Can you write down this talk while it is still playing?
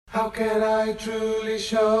How can I truly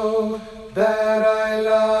show that I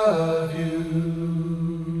love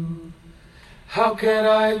you? How can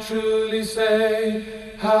I truly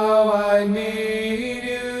say how I need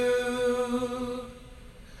you?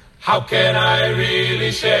 How can I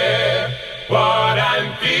really share what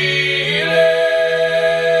I'm feeling?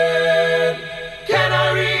 Can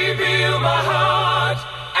I reveal my heart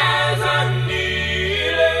as I'm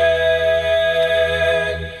kneeling?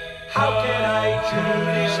 How can I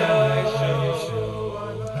truly show?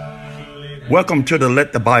 Welcome to the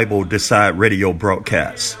Let the Bible Decide radio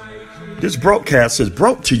broadcast. This broadcast is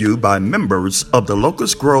brought to you by members of the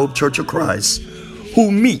Locust Grove Church of Christ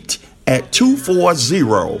who meet at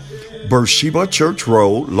 240 Beersheba Church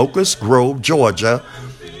Road, Locust Grove, Georgia,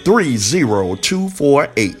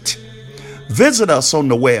 30248. Visit us on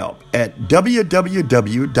the web at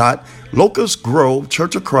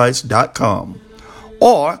www.locustgrovechurchofchrist.com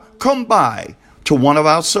or come by to one of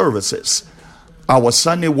our services. Our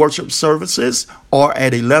Sunday worship services are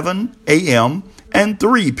at 11 a.m. and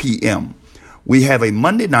 3 p.m. We have a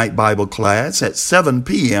Monday night Bible class at 7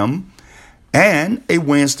 p.m. and a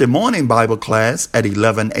Wednesday morning Bible class at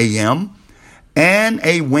 11 a.m. and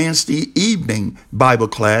a Wednesday evening Bible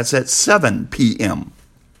class at 7 p.m.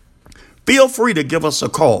 Feel free to give us a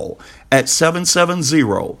call at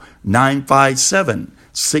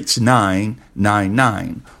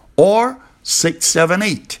 770-957-6999 or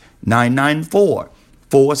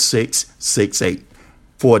 678-994-4668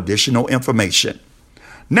 for additional information.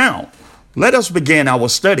 Now, let us begin our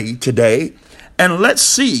study today, and let's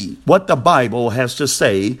see what the Bible has to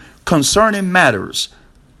say concerning matters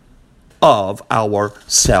of our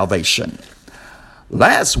salvation.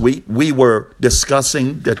 Last week, we were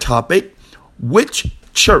discussing the topic, which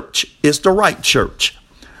church is the right church?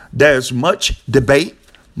 There's much debate,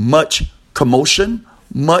 much commotion,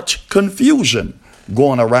 much confusion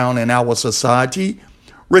going around in our society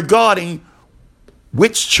regarding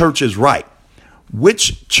which church is right.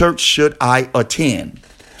 Which church should I attend?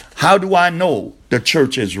 How do I know the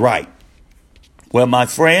church is right? Well, my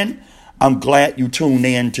friend, I'm glad you tuned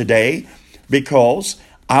in today because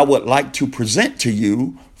I would like to present to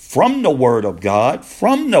you from the Word of God,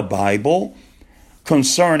 from the Bible,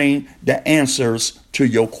 concerning the answers to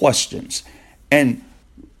your questions. And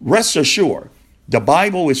rest assured, the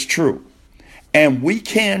Bible is true, and we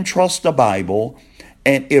can trust the Bible.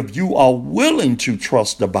 And if you are willing to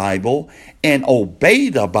trust the Bible and obey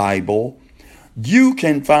the Bible, you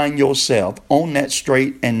can find yourself on that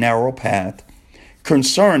straight and narrow path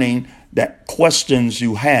concerning the questions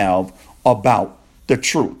you have about the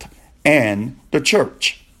truth and the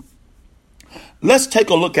church. Let's take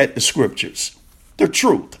a look at the scriptures. The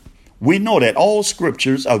truth. We know that all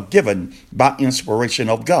scriptures are given by inspiration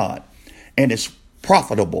of God, and it's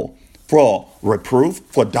profitable for reproof,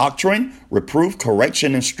 for doctrine, reproof,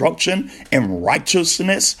 correction, instruction, and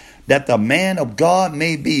righteousness, that the man of God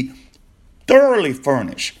may be thoroughly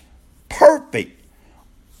furnished, perfect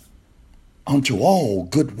unto all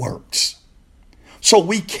good works. So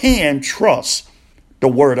we can trust the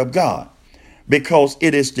Word of God because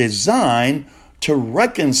it is designed to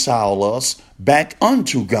reconcile us back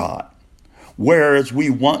unto God. Whereas we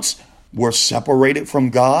once were separated from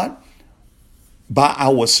God by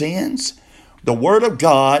our sins, the Word of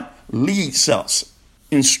God leads us,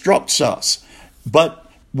 instructs us,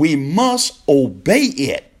 but we must obey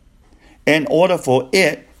it in order for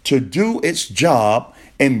it to do its job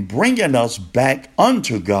in bringing us back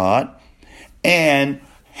unto God and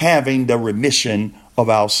having the remission of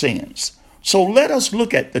our sins. So let us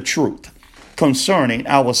look at the truth concerning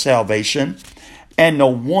our salvation and the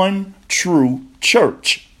one true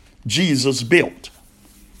church Jesus built.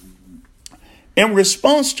 In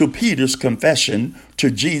response to Peter's confession to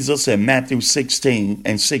Jesus in Matthew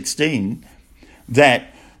 16:16, that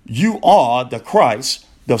you are the Christ,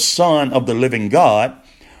 the Son of the living God,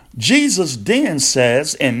 Jesus then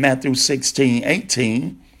says in Matthew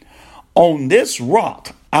 16:18, on this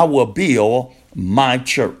rock I will build my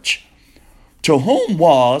church. To whom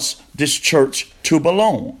was this church to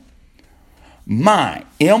belong? My,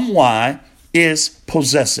 M-Y, is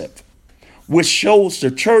possessive, which shows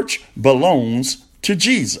the church belongs to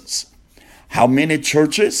Jesus. How many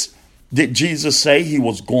churches did Jesus say he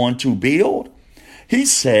was going to build? He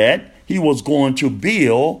said he was going to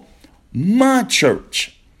build my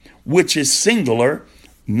church, which is singular,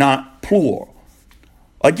 not plural.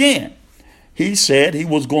 Again, he said he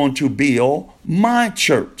was going to build my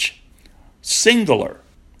church, singular,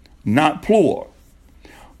 not plural.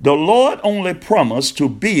 The Lord only promised to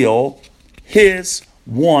build his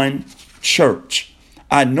one church.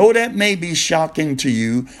 I know that may be shocking to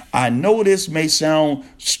you. I know this may sound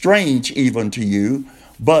strange even to you,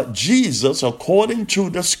 but Jesus, according to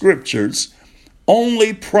the scriptures,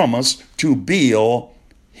 only promised to build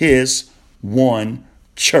his one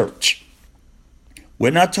church.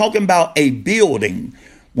 We're not talking about a building.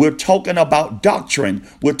 We're talking about doctrine.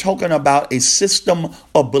 We're talking about a system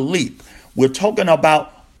of belief. We're talking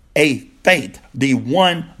about a faith, the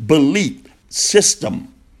one belief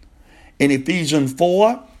system. In Ephesians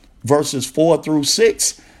 4, verses 4 through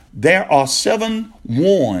 6, there are 7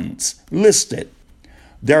 ones listed.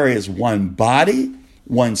 There is one body,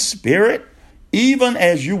 one spirit, even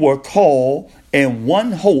as you were called, and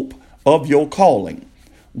one hope of your calling,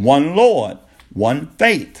 one Lord, one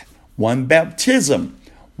faith, one baptism,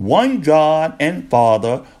 one God and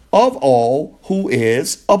Father of all, who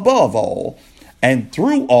is above all, and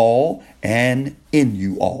through all, and in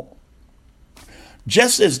you all.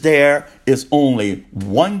 Just as there is only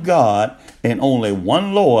one God and only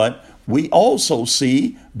one Lord, we also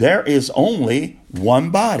see there is only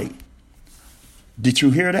one body. Did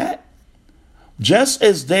you hear that? Just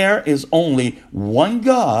as there is only one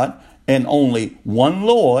God and only one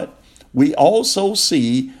Lord, we also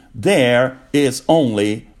see there is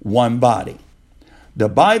only one body. The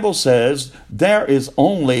Bible says there is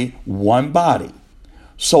only one body.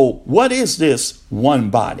 So what is this one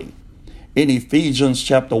body? In Ephesians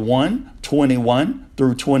chapter 1, 21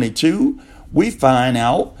 through 22, we find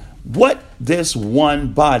out what this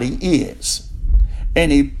one body is. And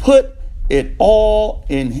he put it all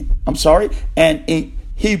in,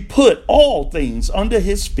 he put all things under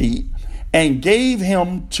his feet and gave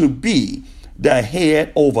him to be the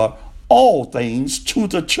head over all things to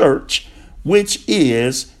the church, which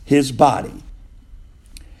is his body.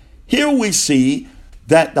 Here we see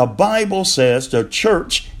that the Bible says the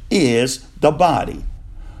church is the body.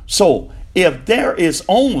 So if there is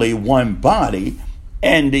only one body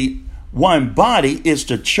and the one body is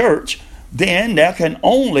the church, then there can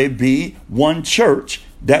only be one church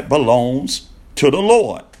that belongs to the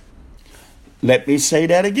Lord. Let me say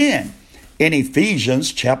that again. In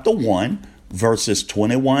Ephesians chapter 1, verses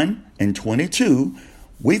 21 and 22,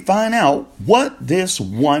 we find out what this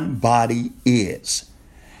one body is.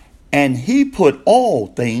 And he put all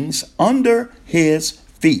things under his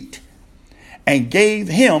feet and gave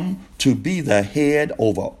him to be the head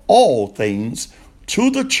over all things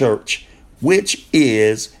to the church, which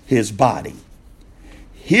is his body.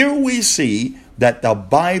 Here we see that the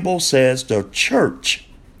Bible says the church,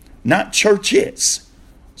 not churches,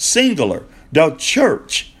 singular, the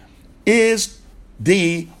church is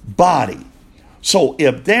the body. So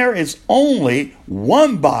if there is only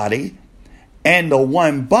one body and the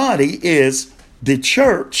one body is the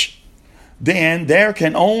church, then there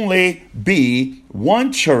can only be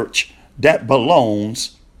one church that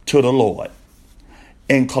belongs to the Lord.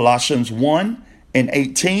 In Colossians 1 and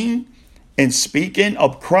 18, in speaking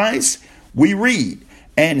of Christ, we read,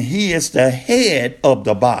 and he is the head of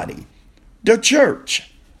the body, the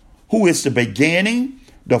church, who is the beginning,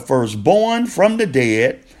 the firstborn from the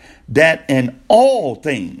dead, that in all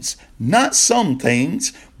things, not some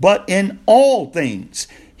things, but in all things,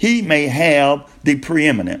 he may have the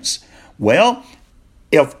preeminence. Well,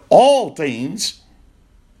 if all things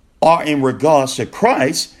are in regards to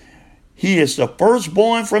Christ, he is the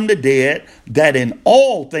firstborn from the dead, that in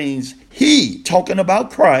all things he, talking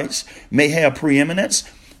about Christ, may have preeminence.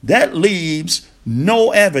 That leaves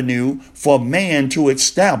no avenue for man to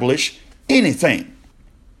establish anything.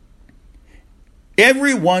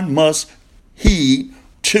 Everyone must heed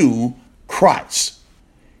to Christ.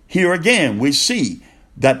 Here again, we see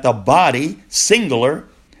that the body, singular,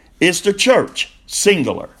 is the church,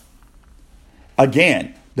 singular.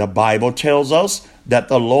 Again, the Bible tells us that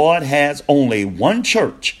the Lord has only one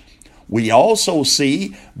church. We also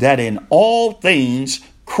see that in all things,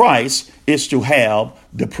 Christ is to have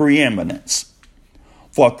the preeminence.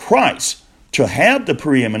 For Christ to have the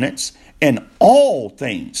preeminence in all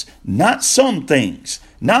things, not some things,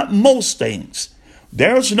 not most things.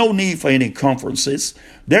 There's no need for any conferences.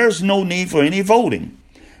 There's no need for any voting.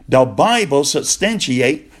 The Bible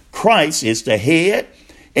substantiates Christ is the head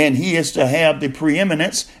and he is to have the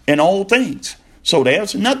preeminence in all things. So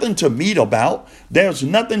there's nothing to meet about. There's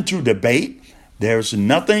nothing to debate. There's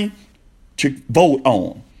nothing to vote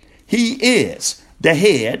on. He is the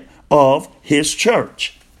head of his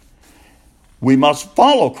church. We must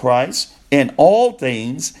follow Christ in all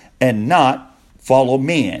things and not follow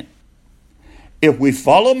men. If we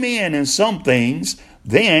follow men in some things,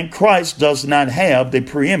 then Christ does not have the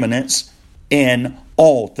preeminence in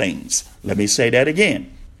all things. Let me say that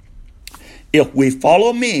again. If we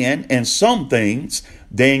follow men in some things,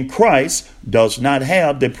 then Christ does not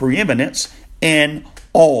have the preeminence in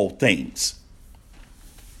all things.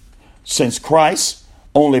 Since Christ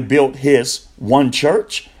only built his one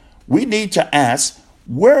church, we need to ask,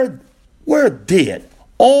 where did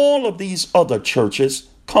all of these other churches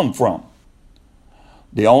come from?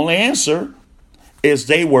 The only answer is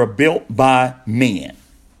they were built by men.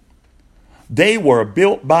 They were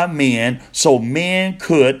built by men so men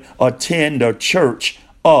could attend the church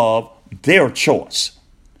of their choice.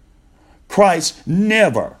 Christ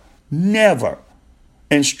never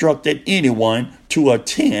instructed anyone to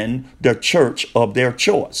attend the church of their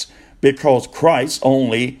choice, because Christ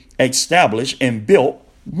only established and built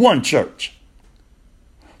one church.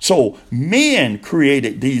 So men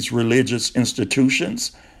created these religious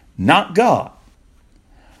institutions, not God.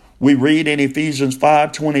 We read in Ephesians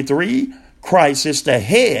 5:23, Christ is the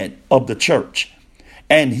head of the church,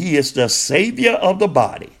 and he is the Savior of the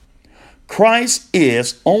body. Christ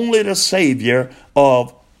is only the Savior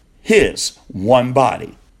of his one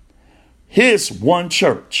body, his one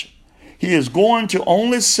church. He is going to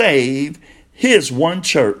only save his one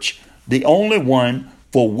church, the only one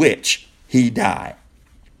for which he died.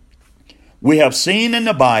 We have seen in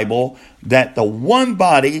the Bible that the one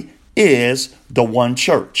body is the one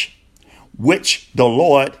church, which the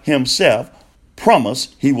Lord himself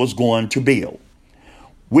promised he was going to build.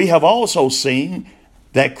 We have also seen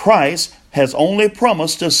that Christ has only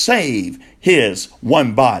promised to save his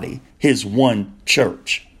one body, his one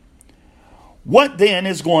church. What then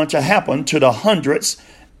is going to happen to the hundreds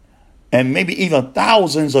and maybe even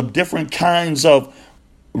thousands of different kinds of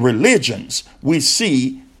religions we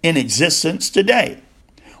see in existence today?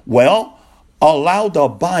 Well, allow the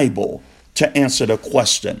Bible to answer the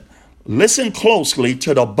question. Listen closely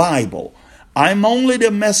to the Bible. I'm only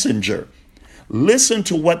the messenger. Listen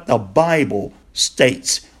to what the Bible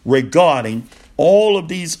states regarding all of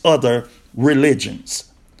these other religions.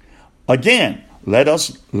 Again,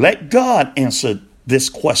 let God answer this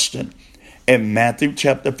question. In Matthew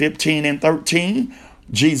chapter 15 and 13,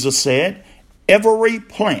 Jesus said, "Every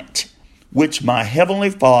plant which my heavenly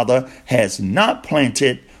Father has not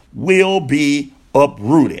planted will be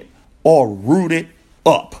uprooted," or rooted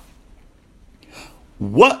up.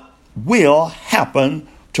 What will happen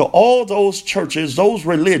to all those churches, those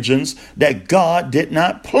religions that God did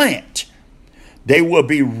not plant? They will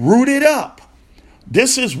be rooted up.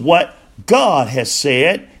 This is what God has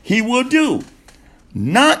said he will do.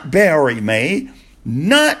 Not Barry May,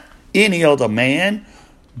 not any other man.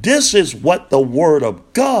 This is what the word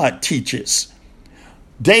of God teaches.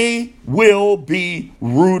 They will be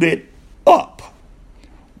rooted up.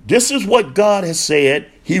 This is what God has said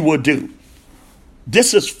he will do.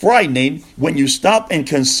 This is frightening when you stop and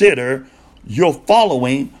consider you're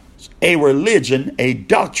following a religion, a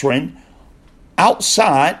doctrine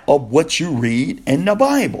outside of what you read in the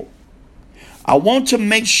Bible. I want to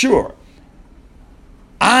make sure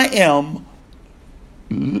I am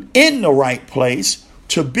in the right place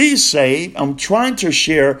to be saved. I'm trying to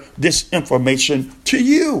share this information to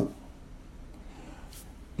you.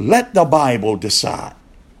 Let the Bible decide.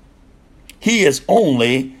 He is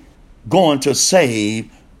only going to save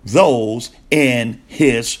those in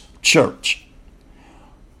his church.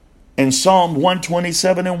 In Psalm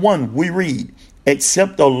 127:1, we read,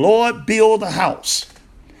 "Except the Lord build a house,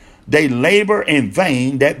 they labor in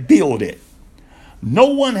vain that build it." No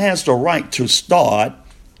one has the right to start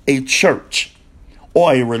a church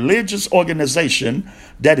or a religious organization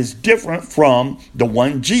that is different from the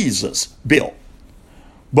one Jesus built.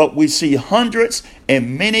 But we see hundreds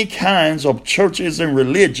and many kinds of churches and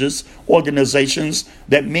religious organizations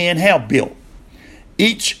that men have built,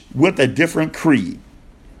 each with a different creed.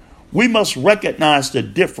 We must recognize the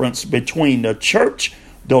difference between the church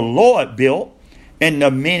the Lord built and the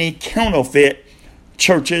many counterfeit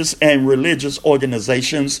churches and religious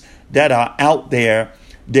organizations that are out there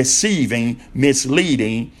deceiving,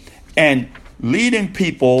 misleading, and leading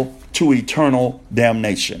people to eternal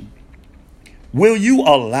damnation. Will you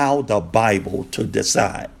allow the Bible to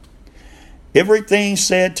decide? Everything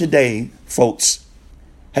said today, folks,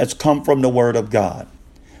 has come from the Word of God.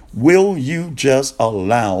 Will you just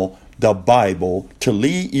allow the Bible to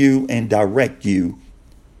lead you and direct you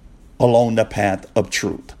along the path of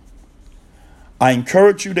truth? I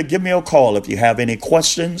encourage you to give me a call if you have any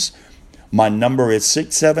questions. My number is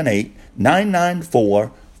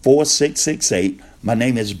 678-994-4668. My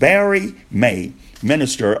name is Barry May,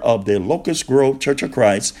 minister of the Locust Grove Church of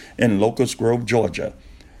Christ in Locust Grove, Georgia.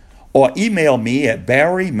 Or email me at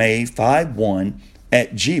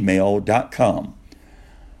barrymay51@gmail.com.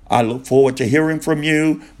 I look forward to hearing from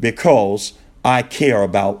you because I care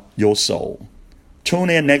about your soul. Tune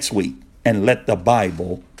in next week and let the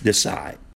Bible decide.